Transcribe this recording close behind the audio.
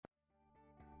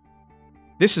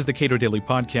This is the Cato Daily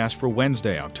Podcast for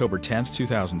Wednesday, October 10th,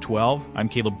 2012. I'm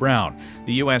Caleb Brown.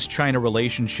 The U.S.-China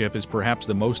relationship is perhaps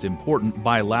the most important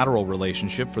bilateral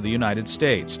relationship for the United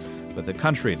States. But the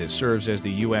country that serves as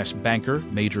the U.S. banker,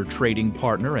 major trading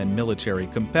partner, and military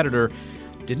competitor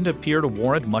didn't appear to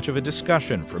warrant much of a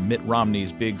discussion from Mitt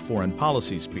Romney's big foreign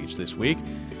policy speech this week.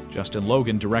 Justin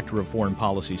Logan, Director of Foreign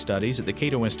Policy Studies at the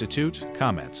Cato Institute,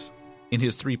 comments. In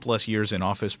his 3+ years in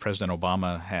office, President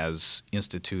Obama has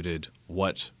instituted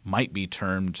what might be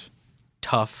termed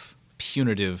tough,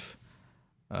 punitive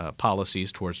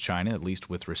policies towards China, at least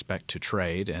with respect to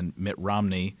trade. And Mitt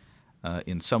Romney,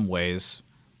 in some ways,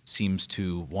 seems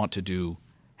to want to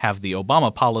have the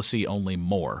Obama policy only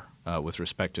more with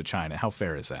respect to China. How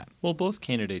fair is that? Well, both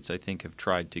candidates, I think, have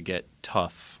tried to get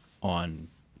tough on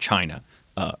China.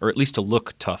 Or at least to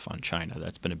look tough on China.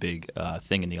 That's been a big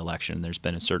thing in the election. There's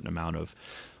been a certain amount of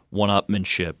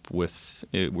one-upmanship with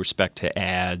respect to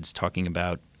ads, talking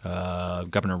about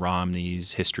Governor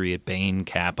Romney's history at Bain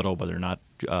Capital, whether or not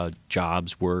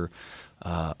jobs were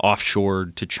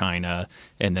offshored to China.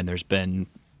 And then there's been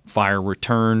fire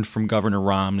returned from Governor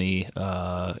Romney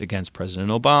against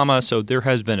President Obama. So there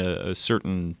has been a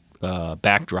certain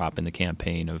backdrop in the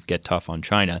campaign of get tough on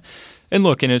China. And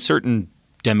look, in a certain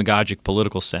demagogic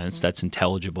political sense, that's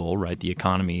intelligible, right? The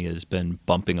economy has been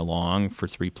bumping along for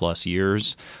 3+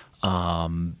 years.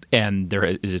 And there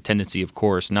is a tendency, of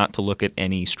course, not to look at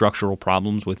any structural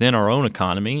problems within our own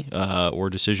economy or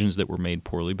decisions that were made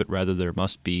poorly, but rather there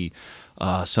must be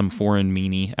some foreign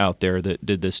meanie out there that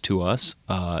did this to us.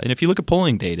 And if you look at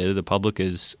polling data, the public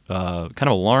is kind of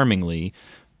alarmingly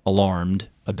alarmed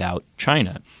about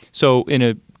China. So in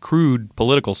a crude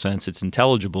political sense, it's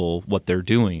intelligible what they're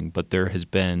doing, but there has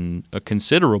been a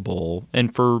considerable,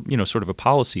 and for sort of a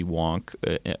policy wonk,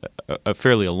 a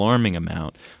fairly alarming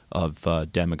amount of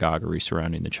demagoguery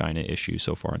surrounding the China issue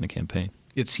so far in the campaign.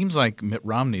 It seems like Mitt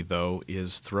Romney, though,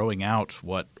 is throwing out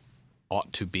what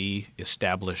ought to be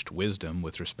established wisdom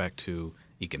with respect to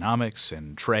economics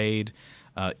and trade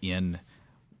in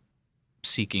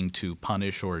seeking to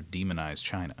punish or demonize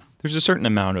China. There's a certain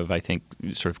amount of, I think,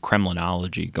 sort of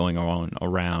Kremlinology going on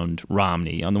around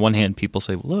Romney. On the one hand, people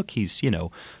say, well, look, he's,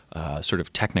 sort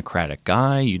of technocratic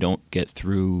guy. You don't get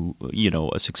through,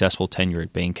 a successful tenure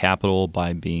at Bain Capital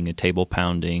by being a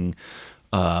table-pounding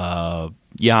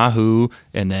Yahoo.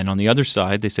 And then on the other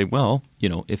side, they say, well,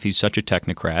 if he's such a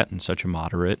technocrat and such a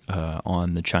moderate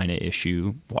on the China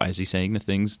issue, why is he saying the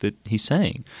things that he's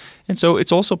saying? And so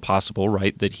it's also possible,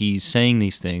 right, that he's saying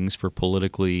these things for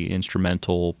politically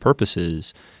instrumental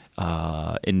purposes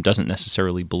and doesn't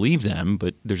necessarily believe them,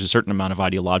 but there's a certain amount of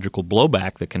ideological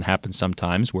blowback that can happen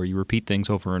sometimes where you repeat things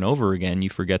over and over again. You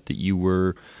forget that you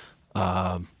were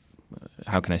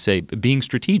being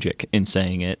strategic in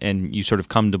saying it, and you sort of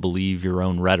come to believe your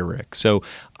own rhetoric. So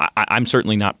I'm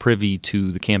certainly not privy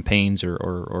to the campaign's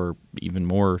or even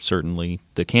more certainly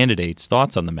the candidates'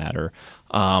 thoughts on the matter.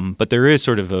 But there is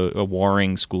sort of a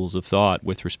warring schools of thought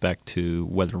with respect to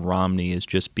whether Romney is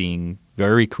just being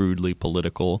very crudely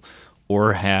political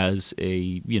or has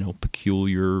a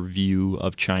peculiar view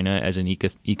of China as an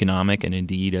economic and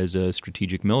indeed as a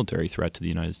strategic military threat to the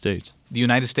United States. The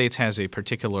United States has a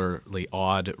particularly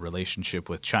odd relationship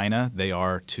with China. They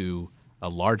are, to a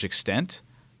large extent,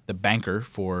 the banker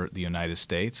for the United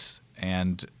States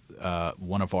and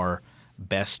one of our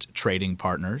best trading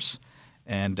partners.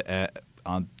 And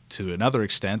to another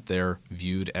extent, they're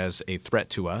viewed as a threat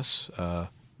to us,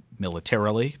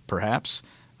 militarily, perhaps,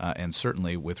 and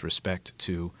certainly with respect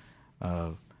to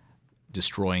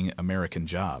destroying American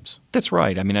jobs. That's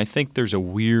right. I mean, I think there's a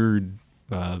weird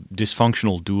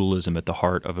dysfunctional dualism at the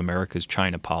heart of America's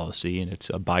China policy, and it's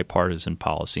a bipartisan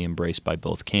policy embraced by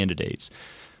both candidates.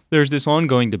 There's this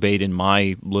ongoing debate in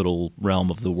my little realm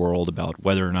of the world about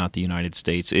whether or not the United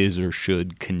States is or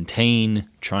should contain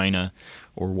China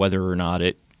or whether or not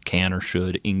it can or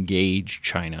should engage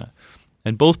China.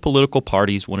 And both political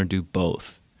parties want to do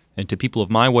both. And to people of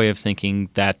my way of thinking,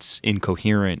 that's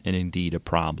incoherent and indeed a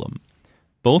problem.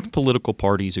 Both political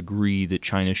parties agree that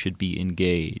China should be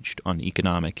engaged on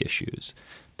economic issues.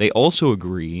 They also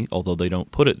agree, although they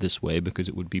don't put it this way because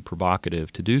it would be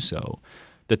provocative to do so,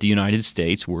 that the United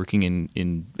States, working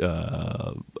in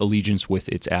allegiance with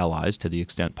its allies to the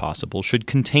extent possible, should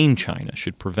contain China,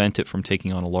 should prevent it from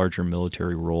taking on a larger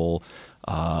military role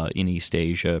in East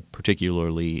Asia,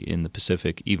 particularly in the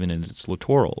Pacific, even in its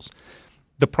littorals.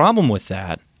 The problem with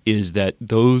that is that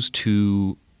those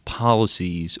two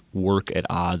policies work at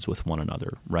odds with one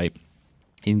another, right?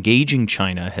 Engaging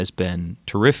China has been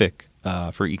terrific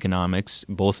for economics,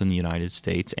 both in the United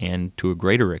States and to a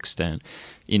greater extent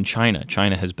in China.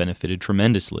 China has benefited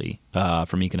tremendously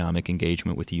from economic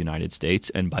engagement with the United States,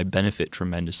 and by benefit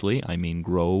tremendously, I mean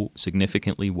grow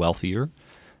significantly wealthier,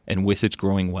 and with its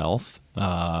growing wealth,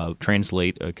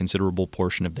 translate a considerable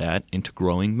portion of that into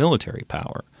growing military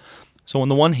power. So on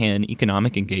the one hand,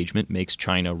 economic engagement makes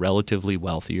China relatively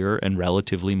wealthier and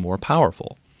relatively more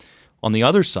powerful. On the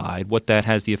other side, what that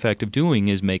has the effect of doing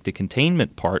is make the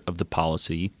containment part of the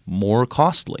policy more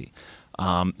costly.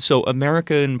 So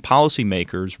American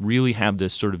policymakers really have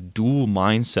this sort of dual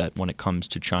mindset when it comes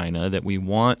to China, that we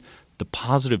want the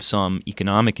positive sum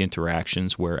economic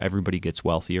interactions where everybody gets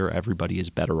wealthier, everybody is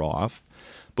better off.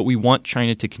 But we want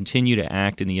China to continue to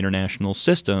act in the international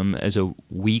system as a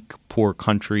weak, poor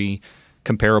country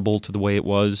comparable to the way it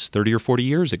was 30 or 40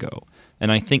 years ago.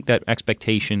 And I think that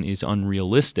expectation is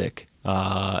unrealistic.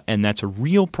 And that's a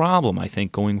real problem, I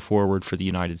think, going forward for the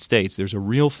United States. There's a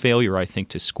real failure, I think,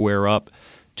 to square up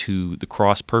to the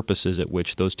cross purposes at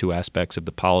which those two aspects of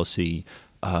the policy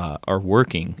are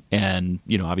working. And,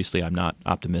 obviously I'm not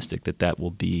optimistic that that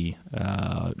will be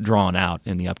drawn out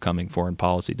in the upcoming foreign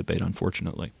policy debate,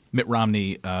 unfortunately. Mitt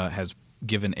Romney has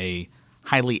given a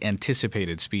highly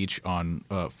anticipated speech on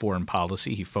foreign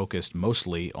policy. He focused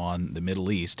mostly on the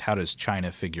Middle East. How does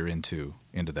China figure into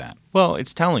that? Well,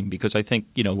 it's telling because I think,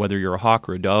 whether you're a hawk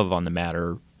or a dove on the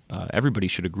matter, everybody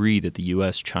should agree that the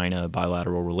U.S.-China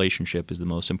bilateral relationship is the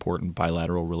most important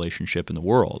bilateral relationship in the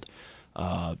world.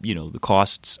 The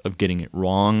costs of getting it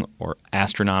wrong are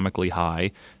astronomically high,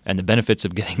 and the benefits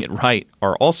of getting it right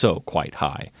are also quite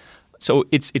high. So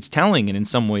it's telling and in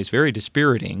some ways very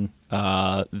dispiriting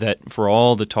that for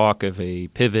all the talk of a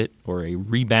pivot or a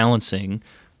rebalancing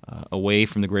away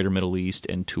from the greater Middle East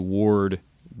and toward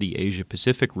the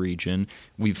Asia-Pacific region,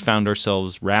 we've found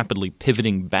ourselves rapidly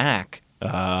pivoting back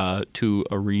to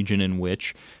a region in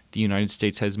which the United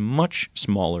States has much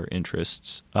smaller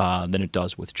interests than it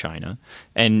does with China.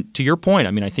 And to your point,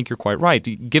 I think you're quite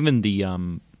right. Given the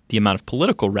amount of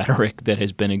political rhetoric that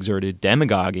has been exerted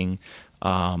demagoguing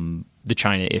the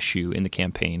China issue in the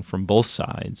campaign from both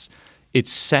sides,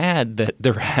 it's sad that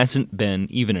there hasn't been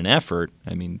even an effort.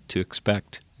 To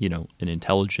expect, an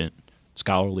intelligent,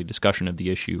 scholarly discussion of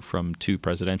the issue from two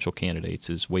presidential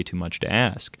candidates is way too much to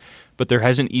ask. But there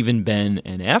hasn't even been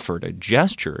an effort, a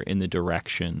gesture in the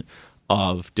direction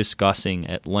of discussing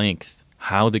at length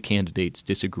how the candidates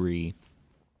disagree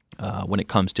when it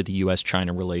comes to the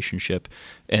U.S.-China relationship,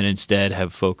 and instead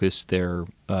have focused their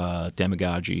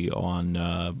demagoguery on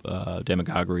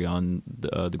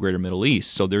the greater Middle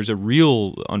East. So there's a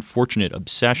real unfortunate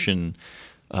obsession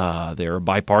there, a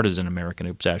bipartisan American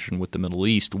obsession with the Middle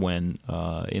East when,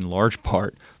 in large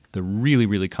part, the really,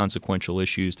 really consequential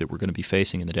issues that we're going to be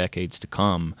facing in the decades to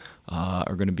come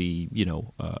are going to be,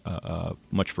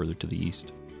 much further to the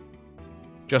east.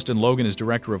 Justin Logan is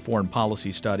Director of Foreign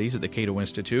Policy Studies at the Cato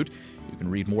Institute. You can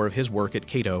read more of his work at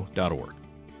cato.org.